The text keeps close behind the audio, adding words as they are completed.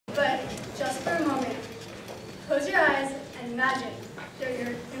imagine that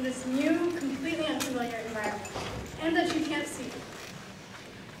you're in this new, completely unfamiliar environment, and that you can't see.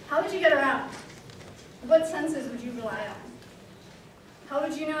 How would you get around? What senses would you rely on? How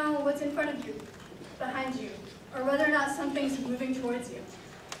would you know what's in front of you, behind you, or whether or not something's moving towards you?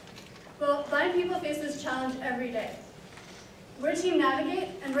 Well, blind people face this challenge every day. We're Team Navigate,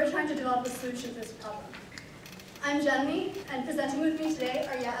 and we're trying to develop a solution to this problem. I'm Jenny, and presenting with me today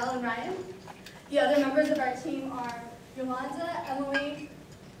are Yael and Ryan. The other members of our team are Yolanda, Emily,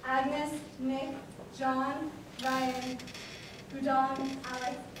 Agnes, Nick, John, Ryan, Budong,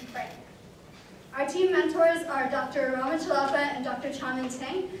 Alex, and Frank. Our team mentors are Dr. Rama Chalapa and Dr. Chaman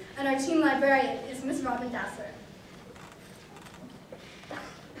Tang, and our team librarian is Ms. Robin Dassler.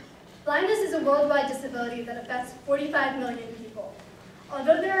 Blindness is a worldwide disability that affects 45 million people.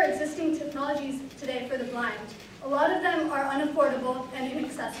 Although there are existing technologies today for the blind, a lot of them are unaffordable and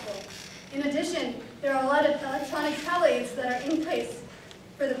inaccessible. In addition, there are a lot of electronic health aids that are in place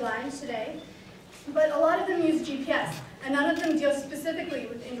for the blind today, but a lot of them use GPS, and none of them deal specifically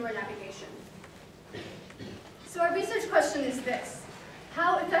with indoor navigation. So our research question is this: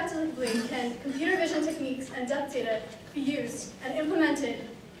 how effectively can computer vision techniques and depth data be used and implemented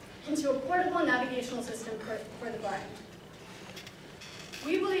into a portable navigational system for the blind?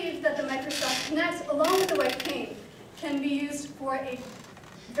 We believe that the Microsoft Kinect, along with the white pane, can be used for a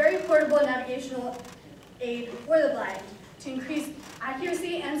very portable navigational aid for the blind to increase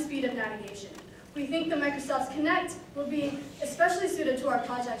accuracy and speed of navigation. We think the Microsoft Kinect will be especially suited to our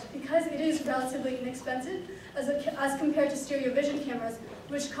project because it is relatively inexpensive as compared to stereo vision cameras,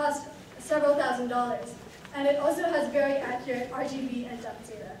 which cost several $1,000s, and it also has very accurate RGB and depth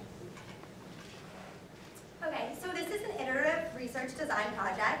data. Okay, so this is an iterative research design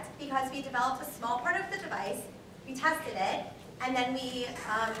project because we developed a small part of the device, we tested it, and then we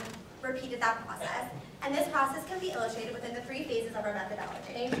repeated that process. And this process can be illustrated within the 3 phases of our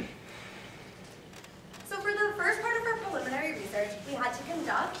methodology. So for the first part of our preliminary research, we had to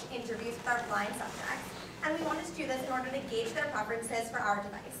conduct interviews with our blind subjects, and we wanted to do this in order to gauge their preferences for our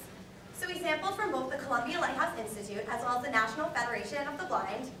device. So we sampled from both the Columbia Lighthouse Institute as well as the National Federation of the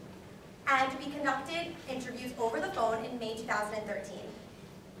Blind, and we conducted interviews over the phone in May 2013.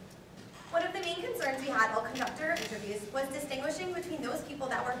 One of the main concerns we had while conducting our interviews was distinguishing between those people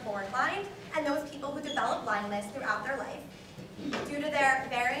that were born blind and those people who developed blindness throughout their life, due to their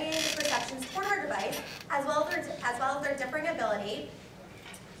varying perceptions toward our device, as well as their differing ability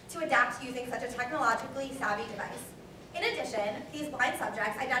to adapt to using such a technologically savvy device. In addition, these blind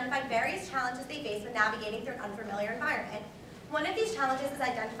subjects identified various challenges they face when navigating through an unfamiliar environment. One of these challenges is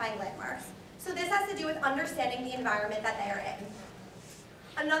identifying landmarks. So this has to do with understanding the environment that they are in.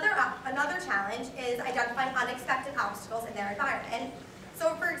 Another challenge is identifying unexpected obstacles in their environment.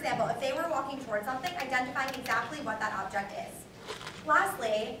 So for example, if they were walking towards something, identifying exactly what that object is.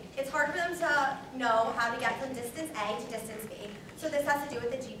 Lastly, it's hard for them to know how to get from distance A to distance B. So this has to do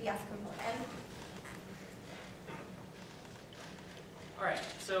with the GPS component. All right,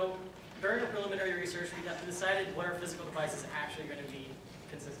 so during our preliminary research, we decided what our physical device is actually going to be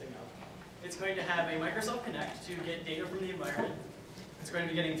consisting of. It's going to have a Microsoft Kinect to get data from the environment. It's going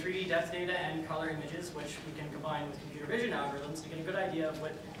to be getting 3D depth data and color images, which we can combine with computer vision algorithms to get a good idea of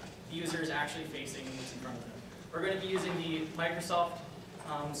what the user is actually facing and what's in front of them. We're going to be using the Microsoft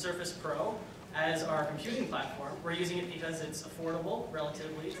Surface Pro as our computing platform. We're using it because it's affordable,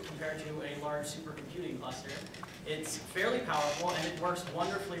 relatively, compared to a large supercomputing cluster. It's fairly powerful, and it works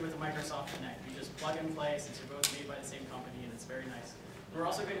wonderfully with the Microsoft Kinect. You just plug and play, since they're both made by the same company, and it's very nice. We're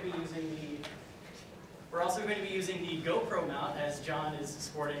also going to be using the GoPro mount, as John is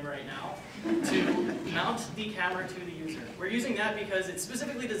sporting right now, to mount the camera to the user. We're using that because it's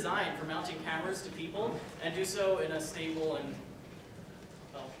specifically designed for mounting cameras to people and do so in a stable and,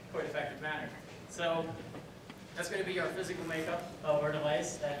 well, quite effective manner. So that's going to be our physical makeup of our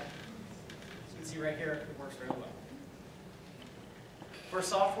device that, as you can see right here, it works very well. For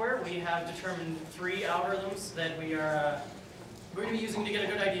software, we have determined 3 algorithms that we're going to be using to get a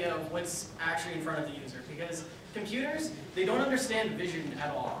good idea of what's actually in front of the user. Because computers, they don't understand vision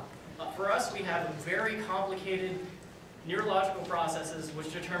at all. For us, we have very complicated neurological processes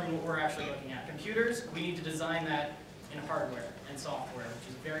which determine what we're actually looking at. Computers, we need to design that in hardware and software, which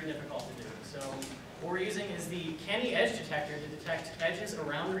is very difficult to do. So what we're using is the Canny Edge Detector to detect edges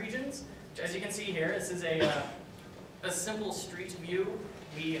around regions. As you can see here, this is a simple street view.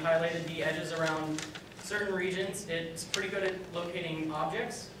 We highlighted the edges around certain regions. It's pretty good at locating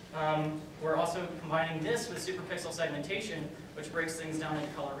objects. We're also combining this with superpixel segmentation, which breaks things down into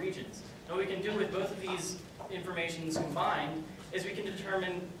color regions. And what we can do with both of these informations combined is we can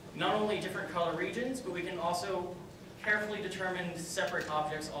determine not only different color regions, but we can also carefully determined separate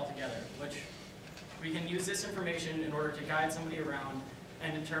objects altogether, which we can use this information in order to guide somebody around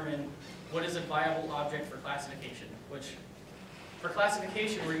and determine what is a viable object for classification, which for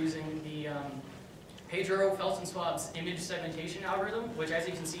classification we're using the Pedro Felsenschwab's image segmentation algorithm, which as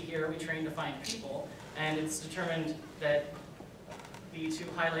you can see here we trained to find people, and it's determined that the two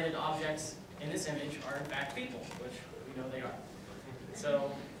highlighted objects in this image are in fact people, which we know they are.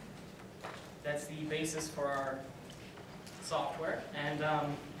 So that's the basis for our software, and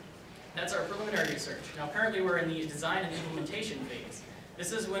that's our preliminary research. Now currently we're in the design and implementation phase.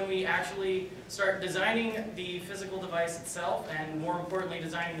 This is when we actually start designing the physical device itself, and more importantly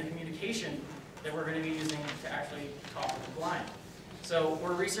designing the communication that we're going to be using to actually talk with the blind. So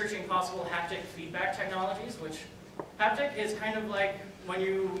we're researching possible haptic feedback technologies, which haptic is kind of like when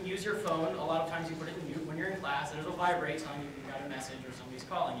you use your phone, a lot of times you put it in mute when you're in class and it'll vibrate telling you you got a message or somebody's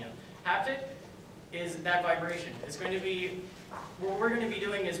calling you. Haptic is that vibration. It's going to be, what we're going to be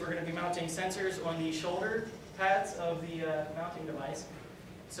doing is we're going to be mounting sensors on the shoulder pads of the mounting device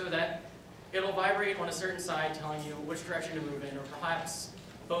so that it'll vibrate on a certain side telling you which direction to move in, or perhaps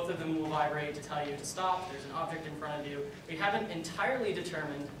both of them will vibrate to tell you to stop. There's an object in front of you. We haven't entirely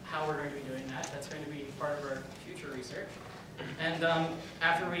determined how we're going to be doing that. That's going to be part of our future research. And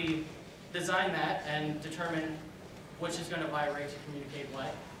after we design that and determine which is going to vibrate to communicate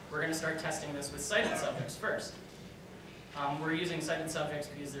what, we're going to start testing this with sighted subjects first. We're using sighted subjects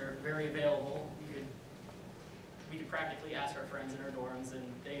because they're very available. We could practically ask our friends in our dorms, and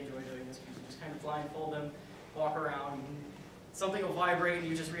they enjoy doing this. You can just kind of blindfold them, walk around, something will vibrate and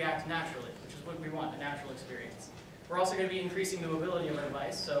you just react naturally, which is what we want, a natural experience. We're also going to be increasing the mobility of our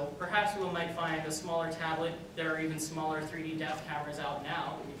device, so perhaps we might find a smaller tablet. There are even smaller 3D depth cameras out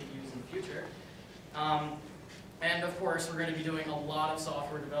now that we could use in the future. And of course, we're going to be doing a lot of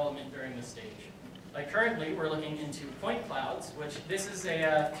software development during this stage. Like currently, we're looking into point clouds, which this is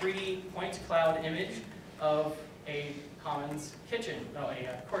a 3D point cloud image of a commons kitchen, no,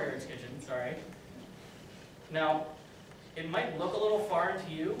 a courtyard's kitchen, sorry. Now, it might look a little foreign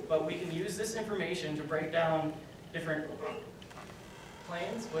to you, but we can use this information to break down different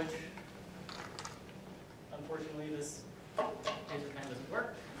planes, which unfortunately this laser pen doesn't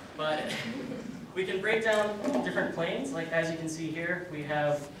work, but we can break down different planes. Like as you can see here, we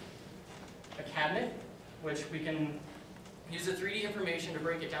have a cabinet, which we can use the 3D information to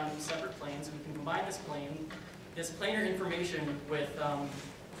break it down into separate planes. We can combine this planar information with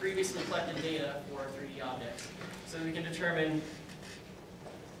previously collected data for 3D objects. So we can determine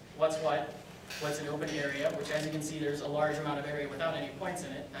what's an open area, which as you can see there's a large amount of area without any points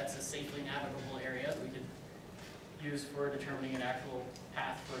in it. That's a safely navigable area that we could use for determining an actual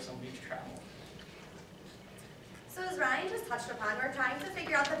path for somebody to travel. So as Ryan just touched upon, we're trying to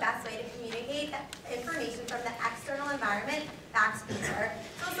figure out the best way to communicate information from the external environment back to the user.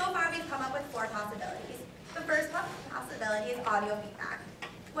 So far we've come up with 4 possibilities. The first possibility is audio feedback.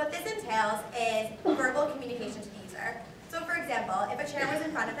 What this entails is verbal communication to the user. So for example, if a chair was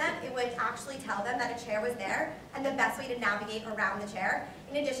in front of them, it would actually tell them that a chair was there and the best way to navigate around the chair.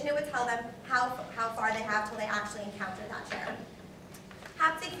 In addition, it would tell them how far they have till they actually encounter that chair.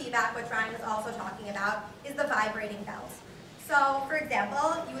 Haptic feedback, which Ryan was also talking about, is the vibrating belt. So for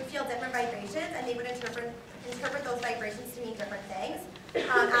example, you would feel different vibrations and they would interpret those vibrations to mean different things.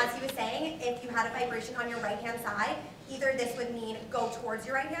 As he was saying, if you had a vibration on your right-hand side, either this would mean go towards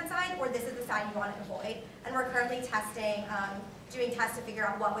your right-hand side, or this is the side you want to avoid. And we're currently testing, doing tests to figure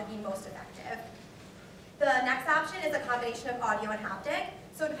out what would be most effective. The next option is a combination of audio and haptic.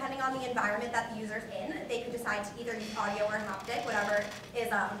 So depending on the environment that the user's in, they could decide to either use audio or haptic, whatever is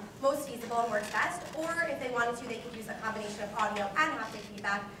most feasible and works best. Or if they wanted to, they could use a combination of audio and haptic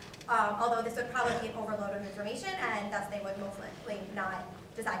feedback. Although this would probably be an overload of information, and thus they would most likely not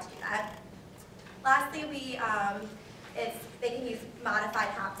decide to do that. Lastly, they can use modified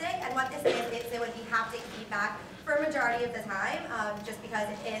haptic, and what this is it would be haptic feedback for a majority of the time, just because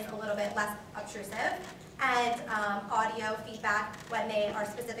it is a little bit less obtrusive, and audio feedback when they are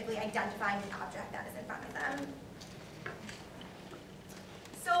specifically identifying the object that is in front of them.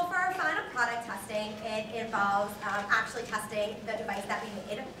 So for our final product testing, it involves actually testing the device that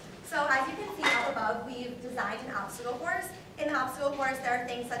we made. So as you can see up above, we've designed an obstacle course. In the obstacle course, there are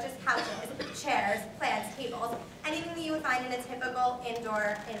things such as couches, chairs, plants, tables, anything that you would find in a typical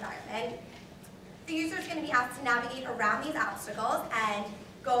indoor environment. The user is going to be asked to navigate around these obstacles and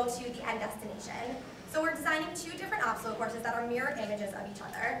go to the end destination. So we're designing 2 different obstacle courses that are mirror images of each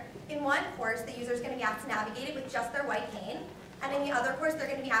other. In one course, the user is going to be asked to navigate it with just their white cane, and in the other course, they're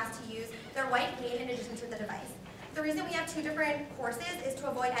going to be asked to use their white cane in addition to the device. The reason we have 2 different courses is to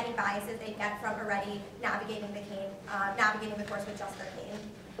avoid any biases they get from already navigating the course with just their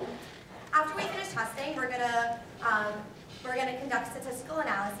cane. After we finish testing, we're gonna conduct statistical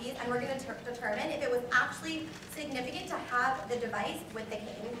analyses, and we're gonna determine if it was actually significant to have the device with the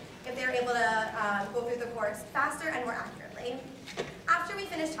cane, if they're able to go through the course faster and more accurately. After we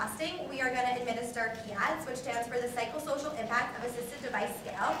finish testing, we are gonna administer PADS, which stands for the Psychosocial Impact of Assisted Device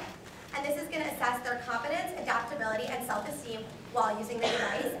Scale. And this is going to assess their competence, adaptability, and self-esteem while using the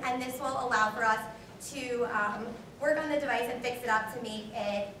device. And this will allow for us to work on the device and fix it up to make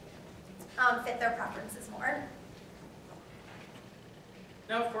it fit their preferences more.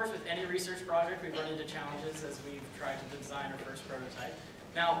 Now, of course, with any research project, we've run into challenges as we've tried to design our first prototype.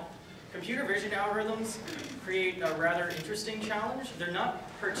 Now, computer vision algorithms create a rather interesting challenge. They're not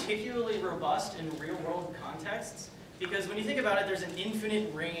particularly robust in real-world contexts, because when you think about it, there's an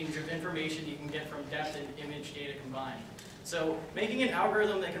infinite range of information you can get from depth and image data combined. So making an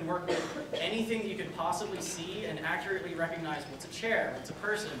algorithm that can work with anything you could possibly see and accurately recognize what's a chair, what's a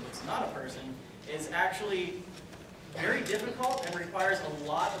person, what's not a person, is actually very difficult and requires a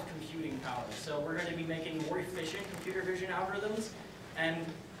lot of computing power. So we're going to be making more efficient computer vision algorithms and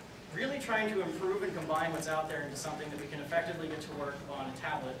really trying to improve and combine what's out there into something that we can effectively get to work on a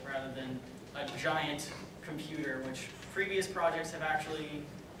tablet rather than a giant computer, which previous projects have actually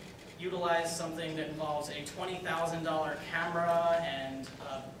utilized something that involves a $20,000 camera and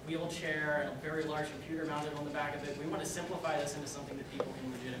a wheelchair and a very large computer mounted on the back of it. We want to simplify this into something that people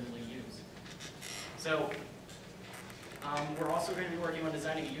can legitimately use. So we're also going to be working on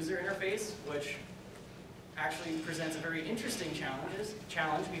designing a user interface, which actually presents a very interesting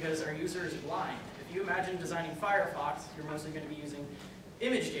challenge because our user is blind. If you imagine designing Firefox, you're mostly going to be using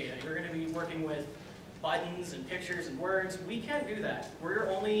image data. You're going to be working with buttons and pictures and words. We can't do that. We're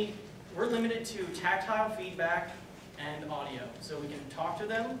limited to tactile feedback and audio. So we can talk to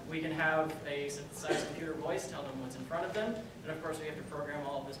them, we can have a synthesized computer voice tell them what's in front of them, and of course we have to program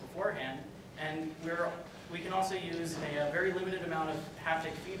all of this beforehand. And we can also use a very limited amount of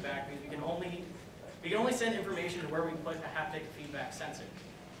haptic feedback because we can only send information to where we put a haptic feedback sensor.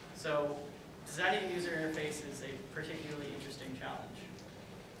 So designing a user interface is a particularly interesting challenge.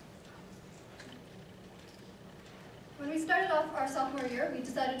 When we started off our sophomore year, we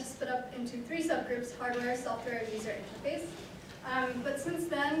decided to split up into 3 subgroups: hardware, software, and user interface. But since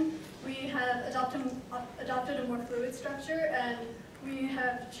then, we have adopted a more fluid structure, and we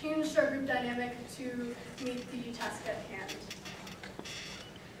have changed our group dynamic to meet the task at hand.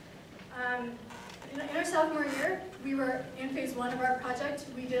 In our sophomore year, we were in phase 1 of our project.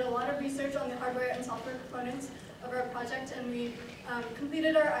 We did a lot of research on the hardware and software components of our project, and we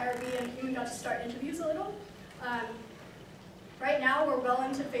completed our IRB and even got to start interviews a little. Right now, we're well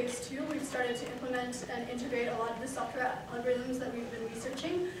into phase 2. We've started to implement and integrate a lot of the software algorithms that we've been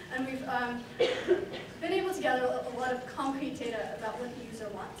researching, and we've been able to gather a lot of concrete data about what the user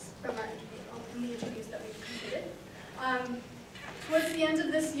wants from the interviews that we've completed. Towards the end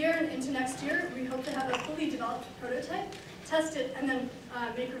of this year and into next year, we hope to have a fully developed prototype, test it, and then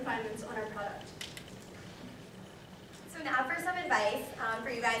make refinements on our product. So now for some advice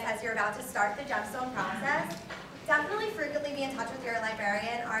for you guys as you're about to start the Gemstone process. Definitely frequently be in touch with your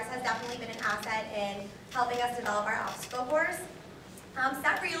librarian. Ours has definitely been an asset in helping us develop our obstacle course.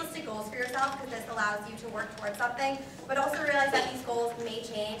 Set realistic goals for yourself because this allows you to work towards something, but also realize that these goals may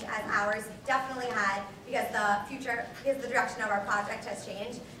change as ours definitely had because the direction of our project has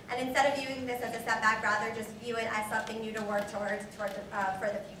changed. And instead of viewing this as a setback, rather just view it as something new to work towards for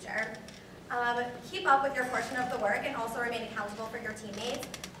the future. Keep up with your portion of the work and also remain accountable for your teammates.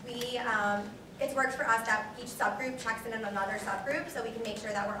 It's worked for us that each subgroup checks in on another subgroup so we can make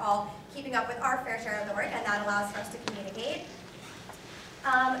sure that we're all keeping up with our fair share of the work, and that allows for us to communicate.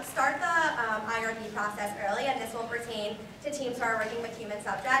 Start the IRB process early, and this will pertain to teams who are working with human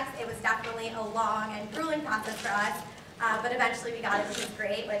subjects. It was definitely a long and grueling process for us, but eventually we got it, which is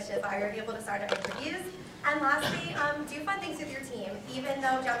great, which is why we were able to start our interviews. And lastly, do fun things with your team. Even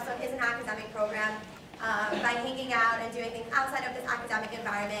though Gemstone is an academic program, by hanging out and doing things outside of this academic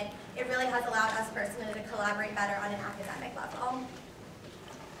environment, it really has allowed us personally to collaborate better on an academic level.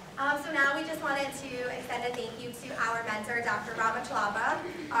 So now we just wanted to extend a thank you to our mentor, Dr. Ramachalapa,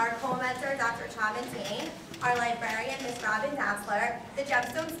 our co-mentor, Dr. Chaman Tain, our librarian, Ms. Robin Dassler, the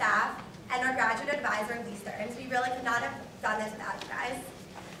Gemstone staff, and our graduate advisor, Lee Stearns. We really could not have done this without you guys.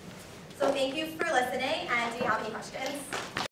 So thank you for listening, and do you have any questions?